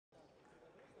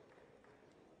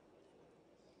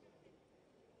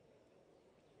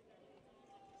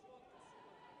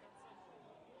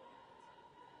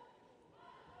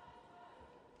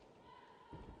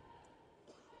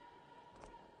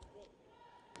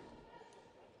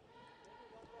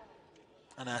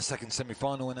And our second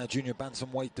semi-final in our junior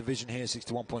bantamweight division here,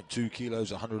 61.2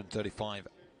 kilos, 135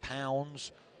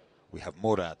 pounds. We have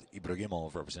Murad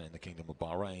Ibragimov representing the Kingdom of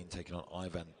Bahrain, taking on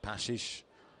Ivan Pasych,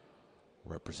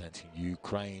 representing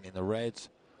Ukraine in the red.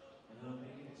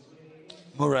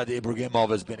 Murad Ibragimov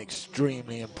has been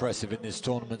extremely impressive in this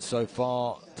tournament so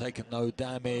far, taken no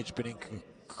damage, been in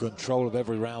control of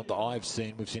every round that I've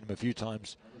seen. We've seen him a few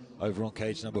times over on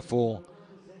cage number 4.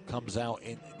 Comes out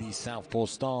in the southpaw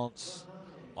stance.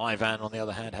 Ivan, on the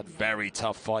other hand, had a very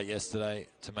tough fight yesterday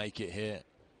to make it here.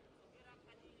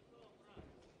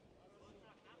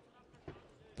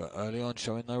 But early on,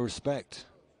 showing no respect.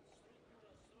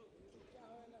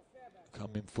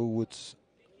 Coming forwards.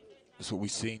 That's what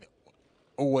we've seen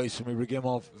always from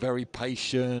Ibragimov. Very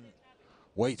patient,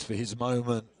 waits for his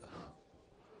moment.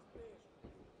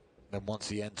 Then once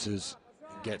he enters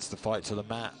and gets the fight to the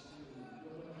mat,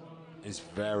 is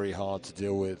very hard to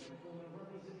deal with.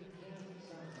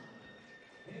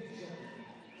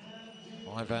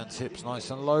 Ivan's hips nice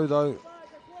and low though,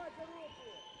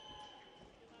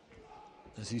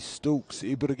 as he stalks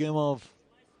Ibragimov.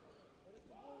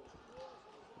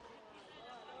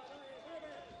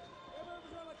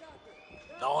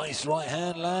 Nice right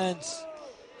hand lands.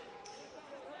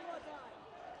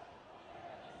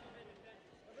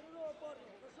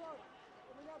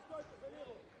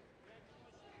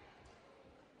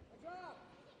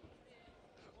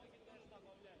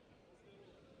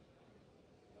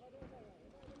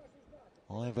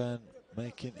 Ivan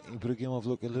making Ibragimov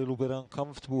look a little bit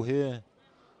uncomfortable here.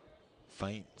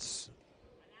 Feints.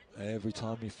 Every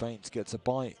time he feints, gets a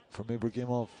bite from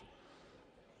Ibragimov.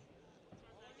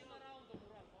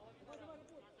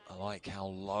 I like how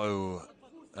low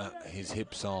his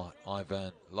hips are,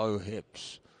 Ivan. Low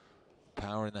hips,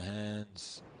 power in the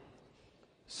hands,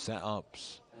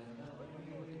 setups,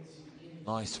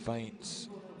 nice feints.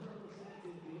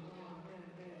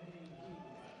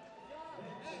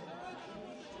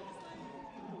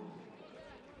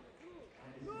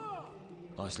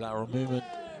 Nice lateral movement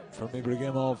from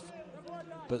Ibragimov,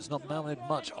 but it's not mounted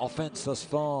much offense thus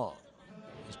far.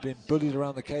 He's been bullied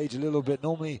around the cage a little bit.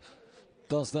 Normally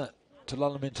does that to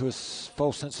lull him into a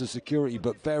false sense of security,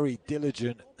 but very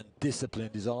diligent and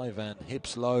disciplined is Ivan.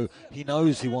 Hips low. He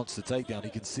knows he wants the takedown. You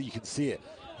can see it.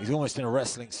 He's almost in a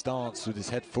wrestling stance with his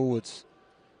head forwards.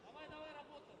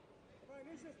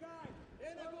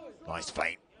 Nice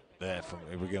feint there from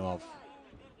Ibragimov.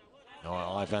 No,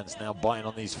 Ivan's now biting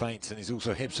on these feints, and his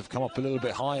also hips have come up a little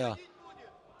bit higher.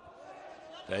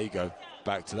 There you go,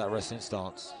 back to that wrestling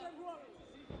stance.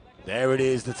 There it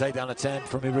is, the takedown attempt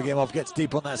from Ibragimov. Gets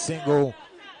deep on that single.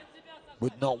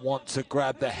 Would not want to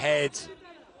grab the head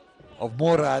of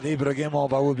Murad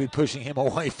Ibragimov. I would be pushing him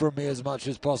away from me as much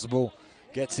as possible.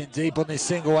 Gets in deep on this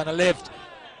single and a lift.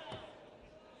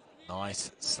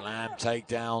 Nice slam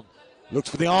takedown. Looks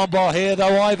for the armbar here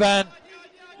though, Ivan.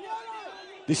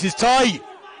 This is tight.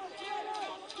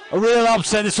 A real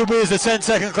upset. This will be as the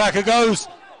 10-second clacker goes.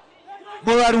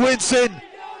 Murad wincing.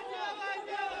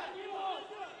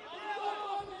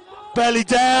 Belly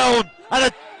down. And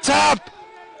a tap.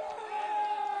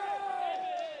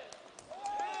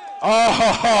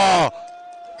 Oh,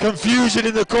 confusion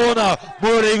in the corner.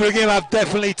 Murad Ibragimov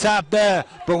definitely tapped there,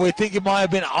 but we think it might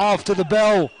have been after the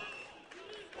bell.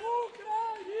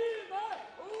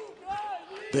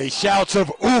 The shouts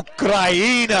of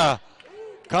Ukraine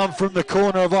come from the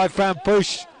corner of Ivan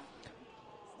Pasych.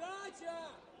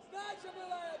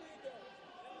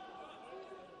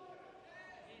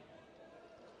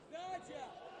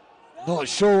 Not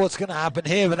sure what's going to happen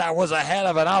here, but that was a hell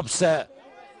of an upset.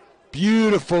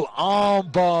 Beautiful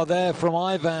arm bar there from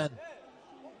Ivan.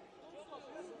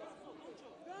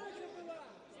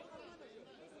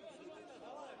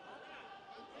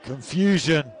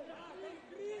 Confusion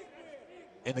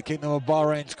in the Kingdom of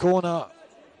Bahrain's corner.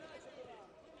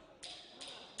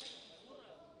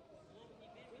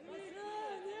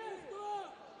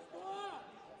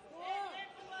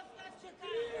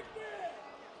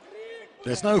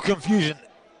 There's no confusion.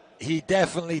 He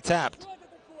definitely tapped.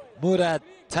 Murad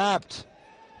tapped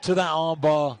to that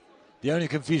armbar. The only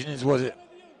confusion is, was it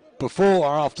before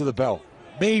or after the bell?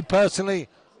 Me personally,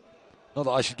 not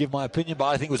that I should give my opinion, but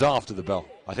I think it was after the bell.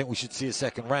 I think we should see a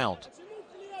second round.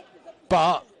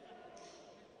 But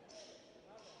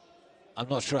I'm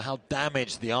not sure how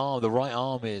damaged the right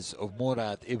arm is of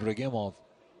Murad Ibragimov.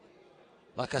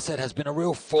 Like I said, has been a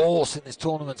real force in this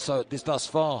tournament thus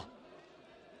far.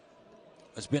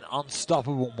 Has been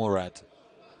unstoppable, Murad.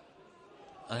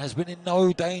 And has been in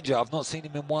no danger. I've not seen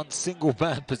him in one single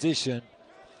bad position.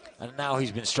 And now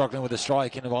he's been struggling with the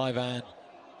striking of Ivan.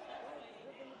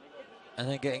 and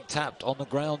then getting tapped on the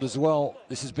ground as well.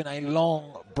 This has been a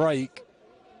long break.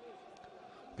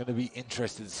 Going to be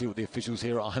interested to see what the officials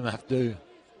here at IMMAF do.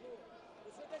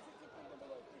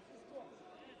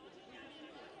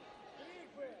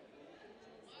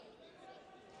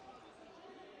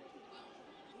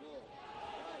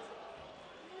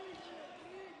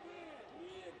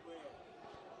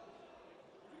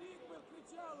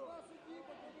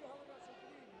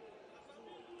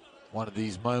 One of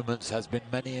these moments has been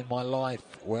many in my life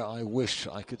where I wish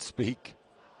I could speak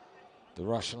the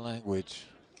Russian language.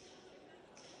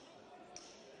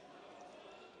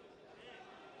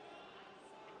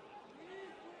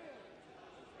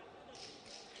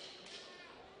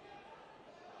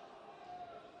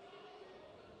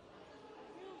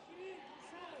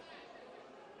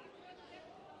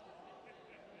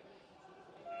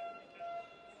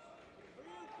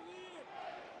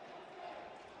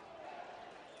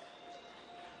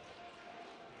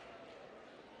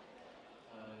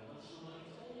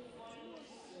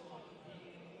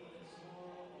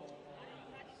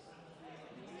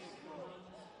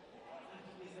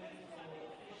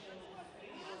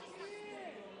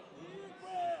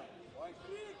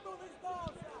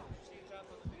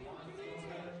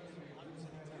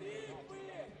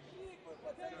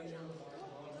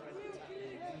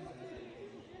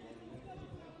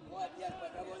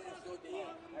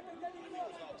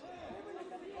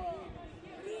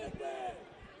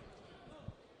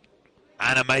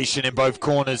 Animation in both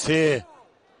corners here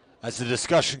as the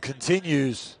discussion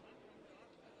continues.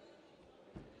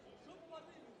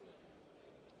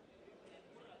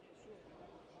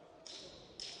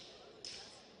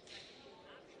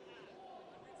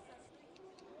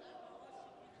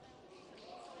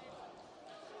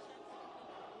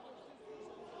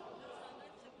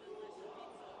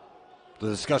 The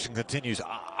discussion continues.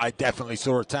 I definitely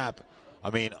saw a tap. I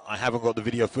mean, I haven't got the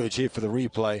video footage here for the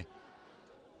replay,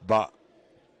 but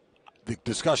the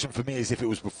discussion for me is if it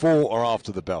was before or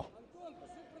after the bell.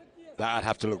 That I'd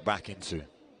have to look back into.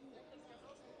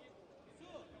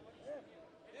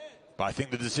 But I think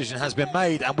the decision has been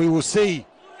made, and we will see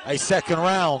a second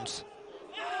round.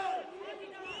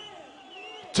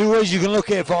 Two ways you can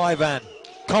look at it for Ivan.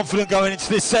 Confident going into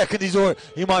this second.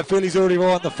 He might feel he's already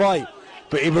won the fight.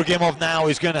 But Ibragimov now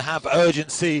is going to have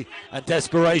urgency and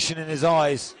desperation in his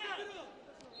eyes.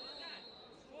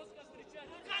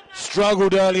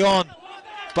 Struggled early on,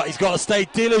 but he's got to stay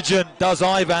diligent, does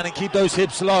Ivan, and keep those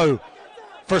hips low.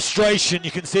 Frustration,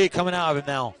 you can see it coming out of him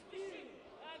now.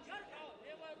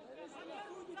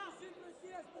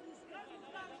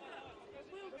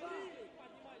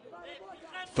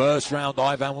 First round,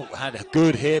 Ivan had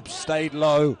good hips, stayed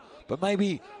low, but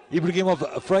maybe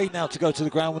Ibragimov afraid now to go to the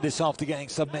ground with this after getting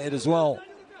submitted as well.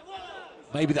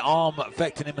 Maybe the arm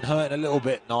affecting him and hurting a little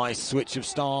bit. Nice switch of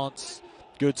stance,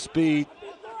 good speed.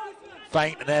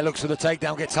 Feint, and there looks for the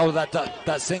takedown, gets hold of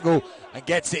that single and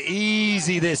gets it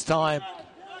easy this time.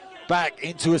 Back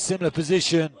into a similar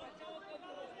position.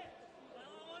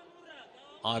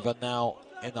 Ivan now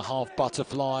in the half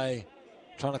butterfly,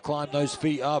 trying to climb those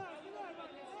feet up.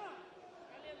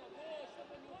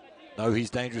 No, he's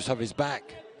dangerous of his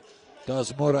back.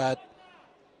 Does Murad.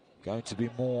 Going to be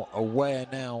more aware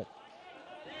now.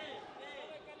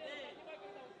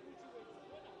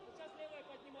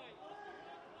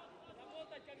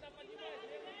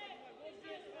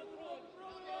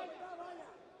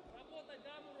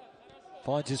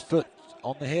 Finds his foot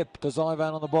on the hip. Does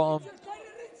Ivan on the bottom.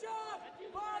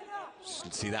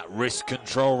 See that wrist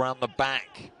control around the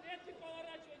back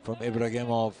from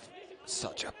Ibragimov.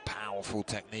 Such a powerful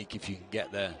technique if you can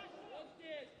get there.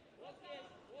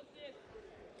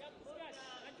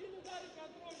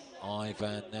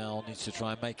 Ivan now needs to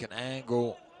try and make an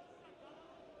angle.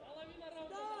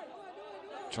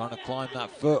 Trying to climb that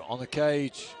foot on the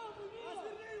cage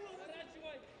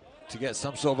to get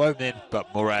some sort of opening,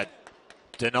 but Murad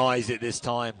denies it this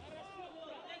time.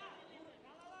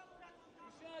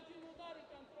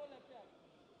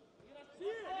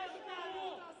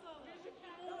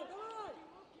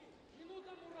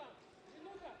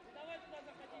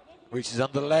 Reaches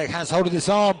under the leg, has hold of this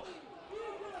arm.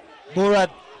 Murad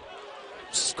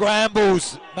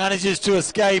scrambles, manages to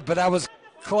escape, but that was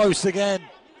close again.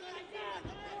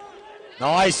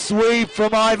 Nice sweep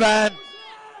from Ivan.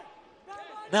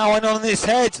 Now in on this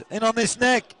head, in on this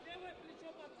neck.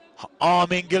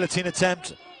 Arm in guillotine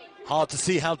attempt. Hard to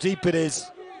see how deep it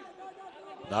is.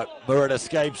 No, Murad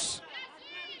escapes.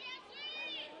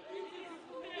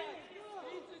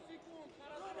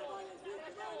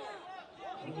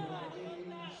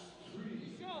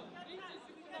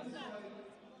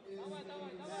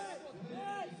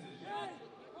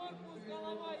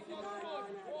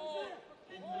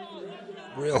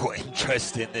 Real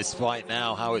interest in this fight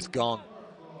now, how it's gone.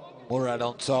 Murad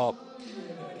on top.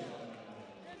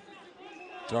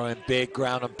 Throwing big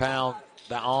ground and pound.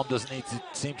 That arm doesn't need to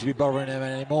seem to be bothering him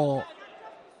anymore.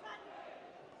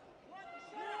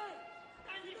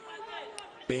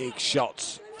 Big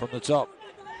shots from the top.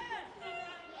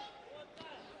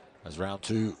 As round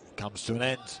 2 comes to an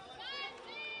end.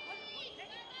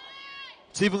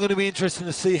 It's even going to be interesting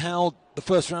to see how the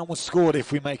first round was scored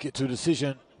if we make it to a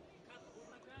decision.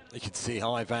 You can see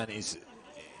how Ivan is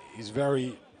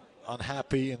very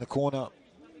unhappy in the corner.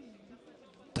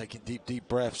 Taking deep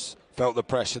breaths. Felt the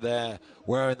pressure there.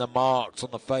 Wearing the marks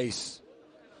on the face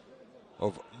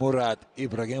of Murad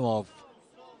Ibragimov.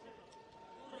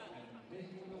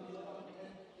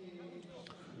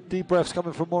 Deep breaths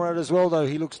coming from Murad as well, though.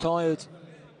 He looks tired.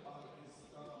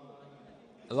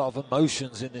 A lot of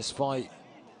emotions in this fight.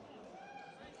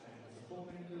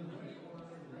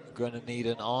 Going to need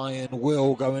an iron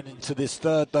will going into this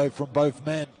third, though, from both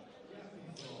men.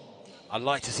 I'd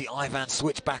like to see Ivan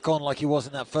switch back on like he was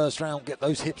in that first round, get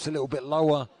those hips a little bit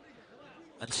lower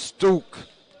and stalk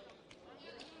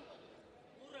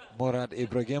Murad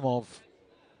Ibragimov.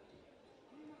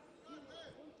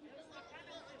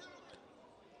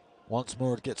 Once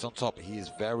Murad gets on top, he is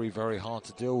very, very hard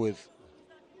to deal with.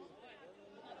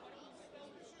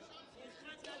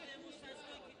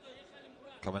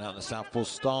 Coming out in the southpaw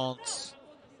stance,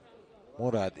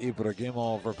 Murad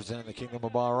Ibragimov representing the Kingdom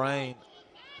of Bahrain.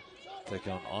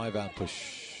 Taking on Ivan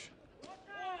Pasych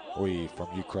from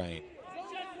Ukraine.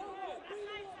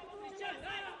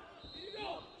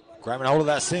 Grabbing hold of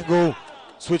that single,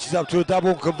 switches up to a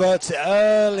double and converts it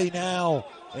early now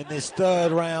in this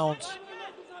third round.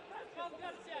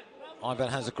 Ivan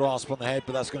has a grasp on the head,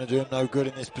 but that's going to do him no good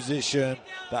in this position.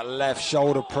 That left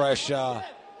shoulder pressure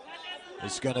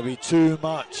is going to be too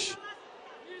much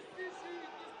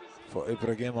for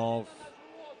Ibragimov.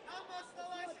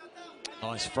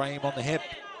 Nice frame on the hip.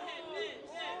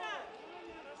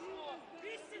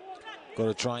 Got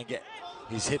to try and get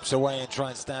his hips away and try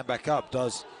and stand back up,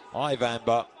 does Ivan,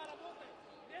 but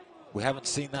we haven't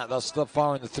seen that thus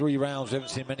far in the 3 rounds. We haven't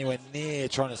seen him anywhere near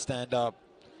trying to stand up.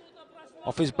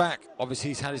 Off his back,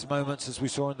 obviously he's had his moments as we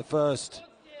saw in the first.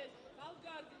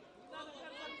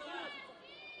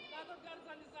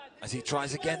 As he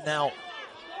tries again now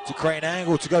to create an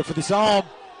angle to go for this arm.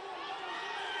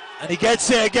 And he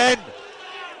gets it again.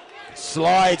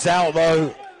 Slides out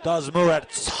though, does Murad.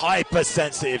 It's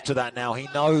hypersensitive to that now. He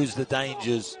knows the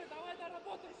dangers.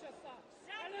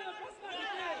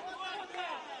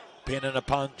 Pin and a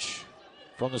punch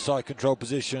from the side control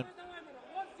position.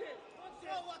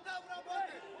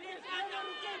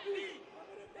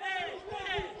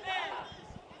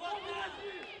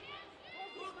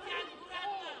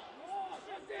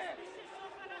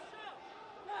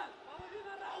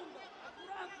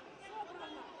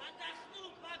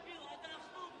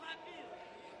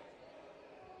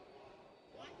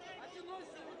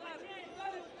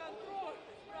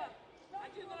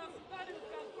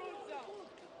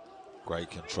 Great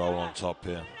control on top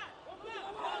here.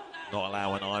 Not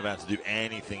allowing Ivan to do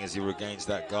anything as he regains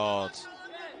that guard.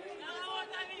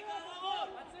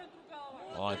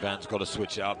 Ivan's got to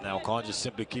switch it up now. Can't just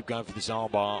simply keep going for this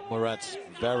armbar. Murad's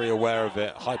very aware of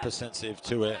it, hypersensitive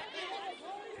to it.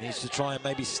 Needs to try and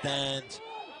maybe stand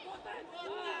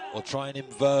or try and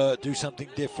invert, do something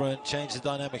different, change the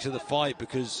dynamics of the fight,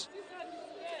 because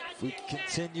if we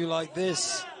continue like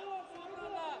this,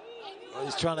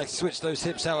 he's trying to switch those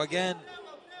hips out again.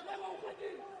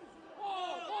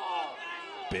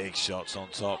 Big shots on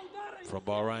top from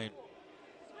Bahrain.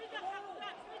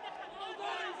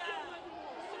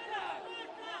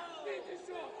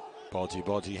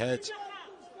 Body, head.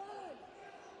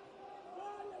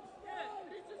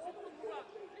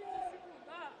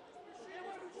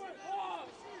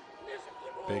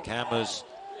 Big hammers.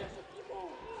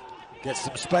 Gets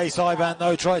some space, Ivan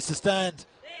though, tries to stand.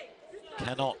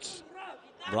 Cannot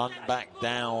run back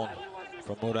down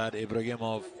from Murad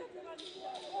Ibragimov.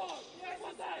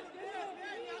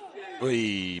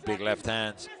 Big left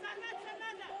hand.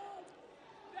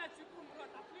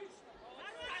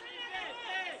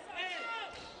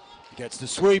 Gets the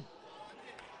sweep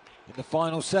in the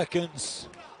final seconds.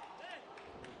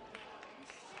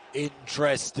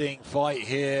 Interesting fight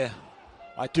here.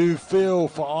 I do feel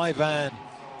for Ivan,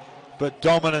 but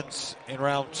dominance in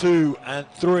round 2 and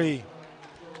 3.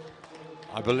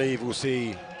 I believe we'll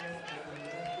see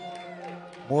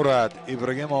Murad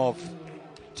Ibragimov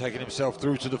taking himself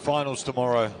through to the finals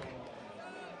tomorrow.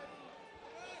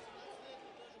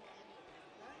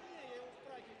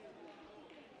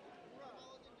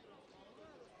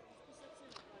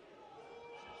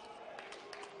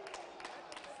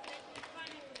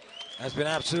 has been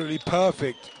absolutely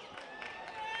perfect.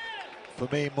 For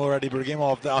me, Murad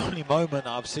Ibragimov, the only moment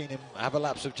I've seen him have a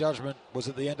lapse of judgment was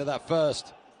at the end of that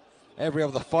first. Every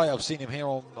other fight I've seen him here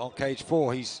on cage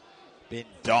 4, he's been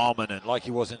dominant, like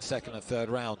he was in second and third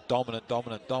round. Dominant,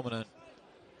 dominant, dominant.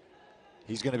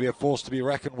 He's going to be a force to be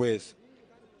reckoned with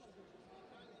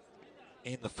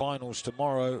in the finals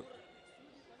tomorrow.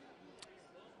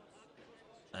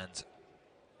 And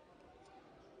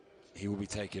he will be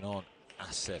taking on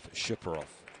Pasych Shuparov,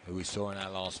 who we saw in our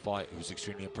last fight, who was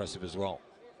extremely impressive as well.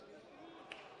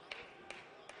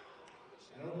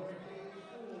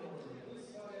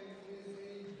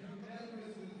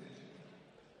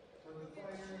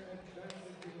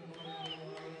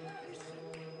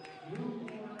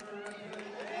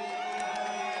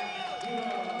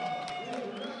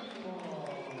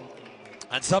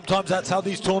 And sometimes that's how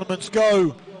these tournaments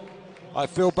go. I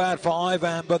feel bad for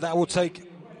Ivan, but that will take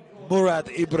Murad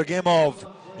Ibragimov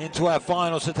into our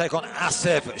finals to take on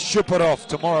Pasych Shuparov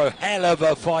tomorrow. Hell of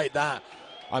a fight that.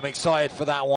 I'm excited for that one.